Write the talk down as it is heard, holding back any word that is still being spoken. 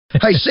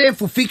Hey,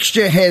 Sample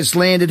Fixture has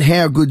landed.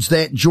 How good's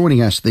that?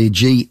 Joining us, the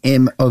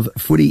GM of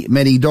footy,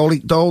 Matty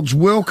Dolds.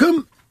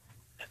 Welcome.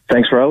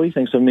 Thanks, Rowie.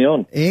 Thanks for having me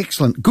on.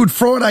 Excellent. Good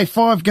Friday,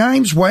 5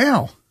 games.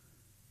 Wow.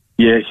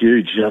 Yeah,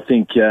 huge. I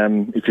think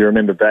if you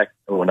remember back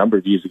a number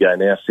of years ago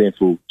now,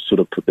 Sample sort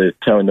of put their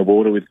toe in the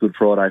water with Good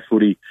Friday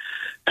footy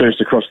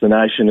first across the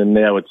nation, and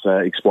now it's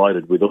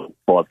exploded with all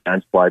 5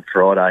 games played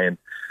Friday. And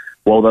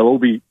while they'll all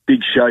be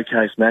big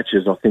showcase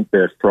matches, I think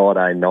the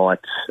Friday night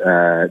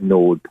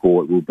Norwood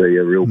Port will be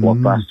a real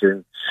blockbuster,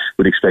 and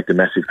would expect a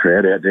massive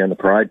crowd out down the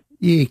parade.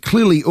 Yeah,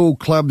 clearly all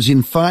clubs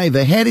in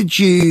favour. How did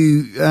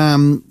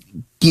you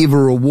give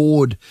or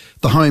award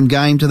the home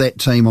game to that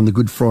team on the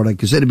Good Friday?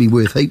 Because that'd be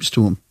worth heaps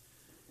to them.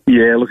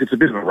 Yeah, look, it's a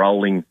bit of a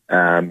rolling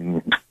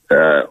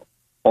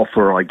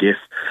offer, I guess,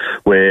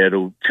 where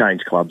it'll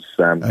change clubs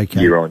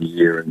year on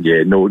year. And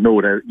yeah,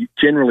 Norwood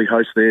generally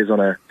host theirs on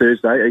a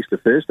Thursday, Easter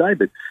Thursday,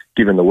 but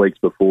given the weeks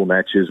before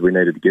matches, we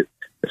needed to get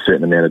a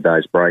certain amount of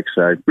days break.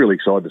 So really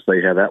excited to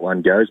see how that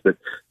one goes, but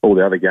all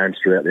the other games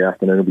throughout the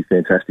afternoon will be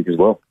fantastic as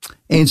well.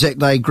 Anzac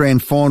Day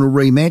Grand Final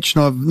rematch,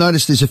 and I've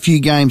noticed there's a few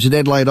games at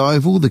Adelaide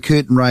Oval, the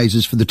curtain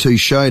raisers for the 2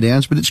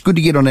 showdowns, but it's good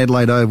to get on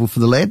Adelaide Oval for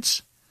the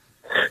lads.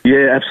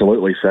 Yeah,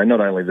 absolutely. So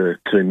not only the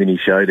 2 mini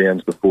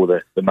showdowns before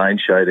the main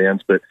showdowns,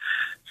 but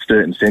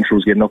Sturton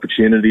Centrals get an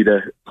opportunity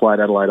to play at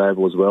Adelaide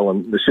Oval as well,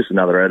 and it's just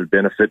another added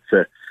benefit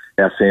for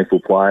our Sample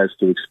players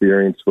to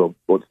experience, well,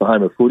 it's the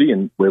home of footy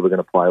and where we're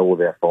going to play all of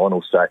our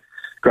finals. So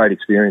great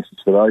experiences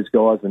for those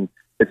guys, and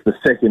it's the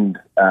second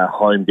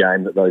home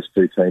game that those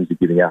 2 teams are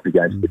giving up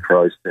against the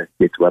Crows to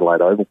get to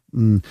Adelaide Oval.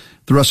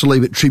 The Russell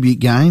Ebert tribute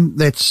game,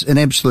 that's an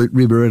absolute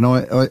ripper, and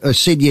I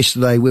said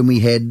yesterday when we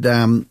had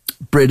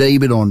Brett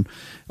Ebert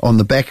on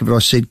the back of it, I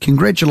said,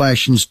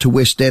 congratulations to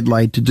West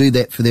Adelaide to do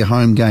that for their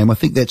home game. I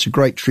think that's a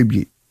great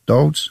tribute.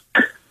 Dolds?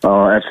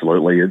 Oh,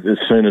 absolutely. As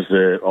soon as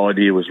the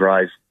idea was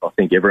raised, I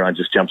think everyone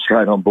just jumped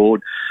straight on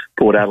board.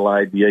 Port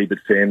Adelaide, the Ebert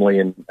family,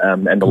 and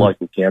the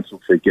local council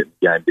for getting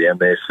the game down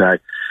there. So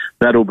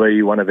that'll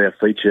be one of our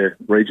feature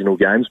regional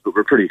games, but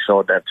we're pretty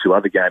excited to have 2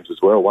 other games as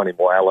well, one in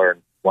Whyalla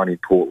and one in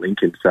Port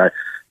Lincoln. So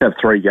have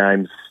 3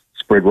 games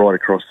spread right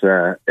across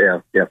our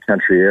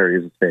country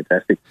areas. It's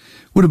fantastic.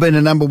 Would have been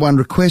a number 1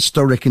 request,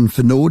 I reckon,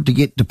 for Nord to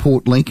get to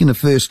Port Lincoln, the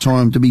first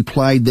time to be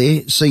played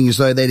there, seeing as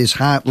though that is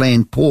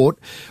Heartland Port.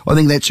 I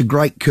think that's a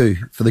great coup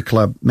for the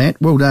club. Matt,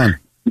 well done.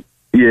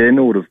 Yeah,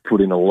 Nord have put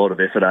in a lot of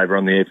effort over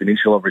on the Eyre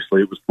Peninsula.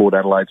 Obviously, it was Port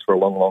Adelaide's for a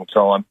long, long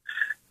time.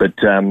 But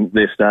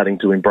they're starting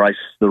to embrace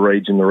the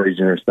region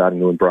are starting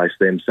to embrace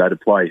them. So to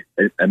play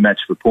a match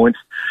for points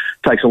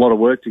takes a lot of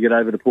work to get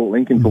over to Port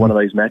Lincoln for one of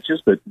these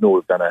matches, but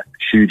Norwood have done a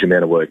huge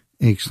amount of work.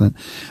 Excellent.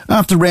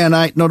 After round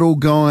 8, not all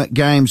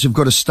games have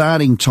got a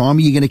starting time.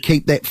 Are you going to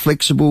keep that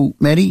flexible,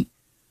 Matty?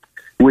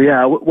 We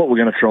are. What we're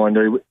going to try and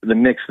do, the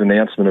next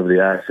announcement of the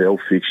AFL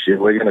fixture,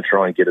 we're going to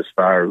try and get as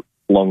far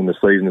along in the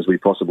season as we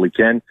possibly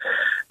can.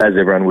 As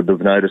everyone would have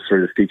noticed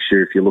through the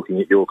fixture, if you're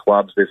looking at your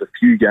clubs, there's a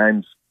few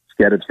games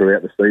scattered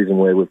throughout the season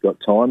where we've got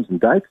times and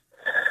dates.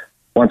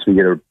 Once we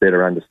get a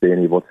better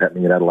understanding of what's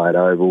happening at Adelaide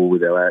Oval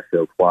with our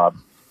AFL club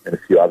and a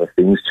few other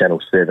things, Channel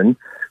 7,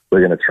 we're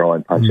going to try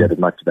and punch out as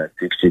much of that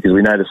fixture because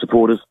we know the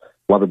supporters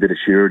love a bit of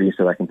surety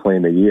so they can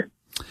plan their year.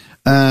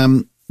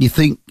 You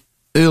think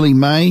early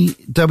May,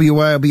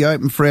 WA will be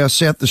open for our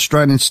South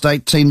Australian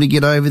state team to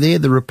get over there,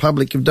 the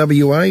Republic of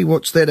WA?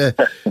 What's that?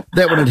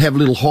 That one would have a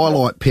little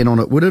highlight pen on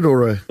it, would it?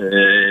 Or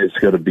it's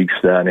got a big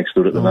star next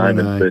to it at the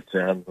moment. No.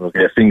 But look,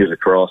 our fingers are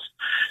crossed.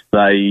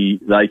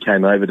 They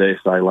came over there,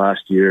 say,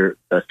 last year,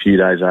 a few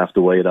days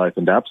after we had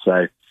opened up,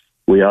 so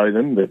we owe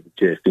them. But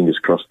yeah, fingers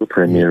crossed the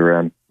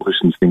Premier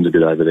loosens things a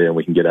bit over there and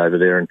we can get over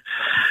there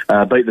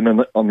and beat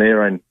them on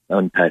their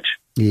own patch.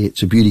 Yeah,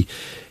 it's a beauty.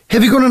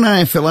 Have you got an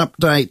AFL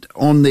update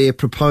on their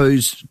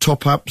proposed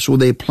top-ups or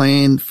their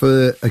plan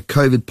for a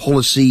COVID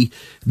policy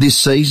this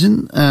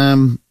season?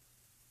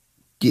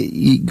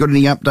 You got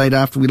any update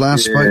after we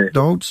last spoke,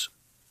 Dolds?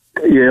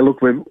 Yeah,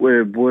 look,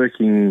 we're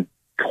working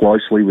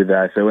closely with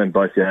AFL and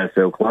both the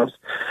AFL clubs.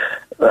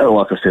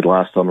 Like I said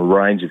last time, a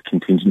range of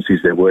contingencies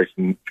they're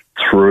working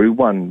through.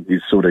 One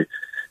is sort of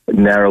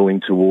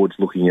narrowing towards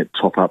looking at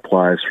top-up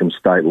players from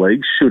state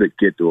leagues, should it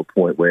get to a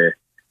point where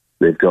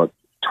they've got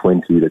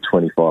 20 to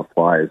 25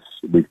 players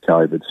with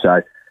COVID.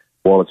 So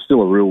while it's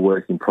still a real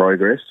work in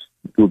progress,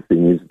 the good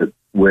thing is that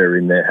we're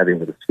in there having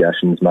the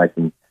discussions,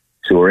 making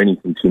sure any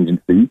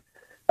contingency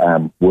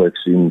works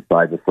in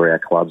favour for our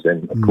clubs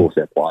and, of course,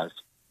 our players.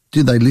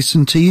 Do they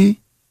listen to you?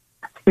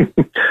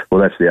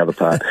 Well, that's the other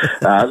part.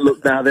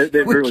 Look, no,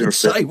 they're we really can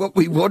say what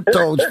we want,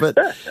 Dolds, but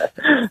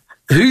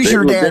who's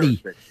your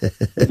daddy?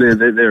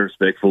 They're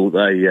respectful.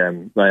 They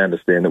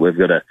understand that we've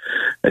got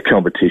a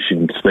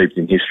competition steeped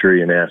in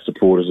history, and our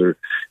supporters are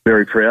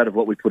very proud of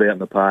what we put out in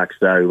the park.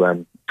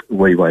 So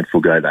we won't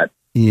forgo that.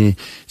 Yeah,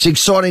 it's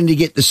exciting to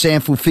get the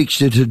sample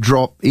fixture to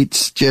drop.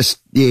 It's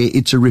just,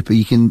 it's a ripper.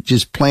 You can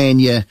just plan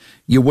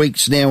your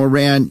weeks now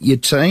around your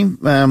team.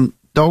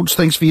 Dolds,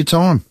 thanks for your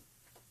time.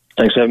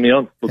 Thanks for having me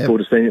on. Look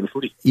forward to seeing you at the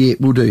footy. Yeah,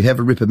 we'll do. Have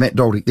a ripper. Matt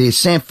Doldick there.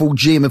 Samford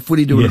GM of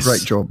Footy doing a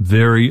great job.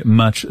 Very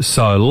much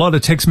so. A lot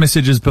of text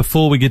messages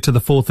before we get to the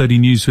 4:30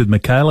 news with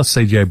Michaela.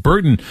 CJ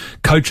Bruton,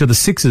 coach of the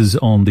Sixers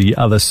on the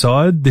other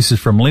side. This is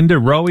from Linda.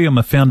 Rowie, I'm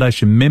a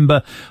foundation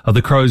member of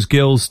the Crows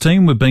girls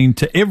team. We've been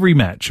to every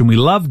match and we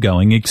love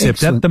going,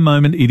 except at the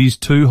moment it is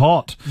too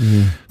hot.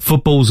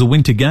 Football's a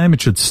winter game.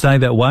 It should stay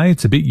that way.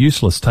 It's a bit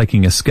useless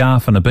taking a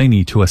scarf and a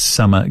beanie to a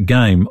summer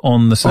game.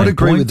 On the same I'd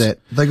agree point, with that.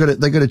 They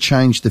got to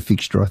change the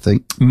fixture, I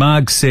think.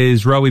 Marg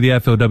says, Rowie, the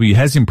AFLW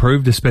has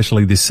improved,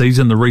 especially this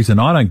season. The reason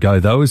I don't go,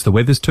 though, is the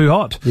weather's too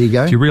hot. There you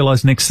go. Do you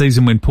realise next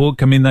season when Port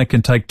come in, they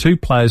can take 2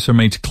 players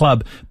from each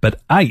club,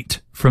 but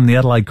 8 from the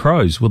Adelaide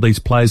Crows? Will these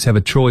players have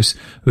a choice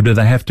or do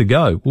they have to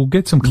go? We'll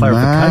get some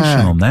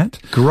clarification on that.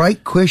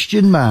 Great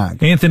question,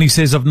 Mark. Anthony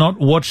says, I've not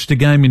watched a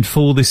game in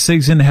full this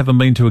season, haven't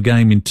been to a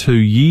game in 2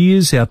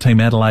 years. Our team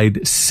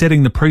Adelaide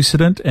setting the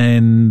precedent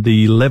and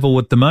the level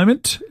at the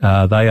moment.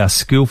 They are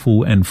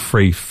skillful and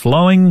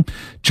free-flowing.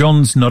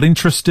 John's not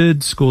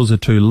interested. Scores are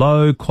too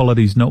low.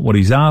 Quality's not what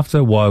he's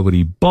after. Why would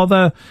he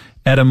bother?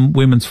 Adam,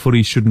 women's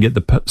footy shouldn't get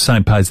the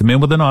same pay as the men.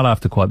 Well, they're not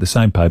after quite the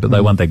same pay, but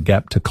they want that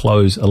gap to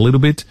close a little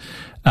bit.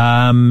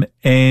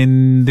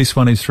 And this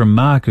one is from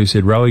Mark, who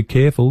said, Rowie,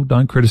 careful,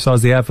 don't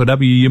criticise the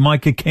AFLW, you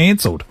might get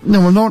cancelled. No,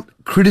 we're not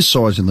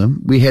criticising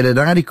them. We had an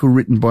article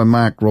written by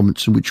Mark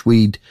Robinson, which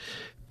we'd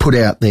put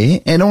out there,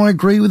 and I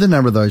agree with a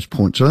number of those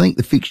points. I think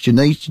the fixture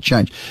needs to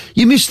change.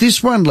 You missed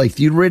this one, Leith.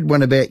 You read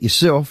one about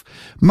yourself.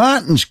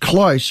 Martin's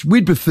close.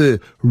 We'd prefer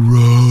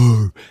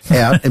Rowe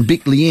out and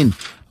Bickley in.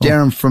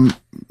 Darren from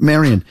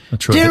Marion.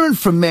 That's right. Darren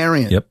from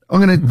Marion. Yep.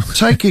 I'm going to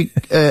take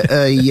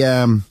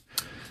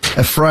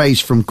a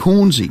phrase from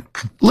Cornsey.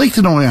 Leith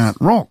and I aren't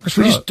rocks.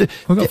 We've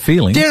got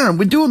feelings. Darren,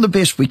 we're doing the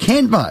best we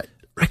can, mate.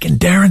 Reckon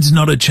Darren's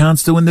not a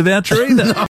chance to win the voucher either.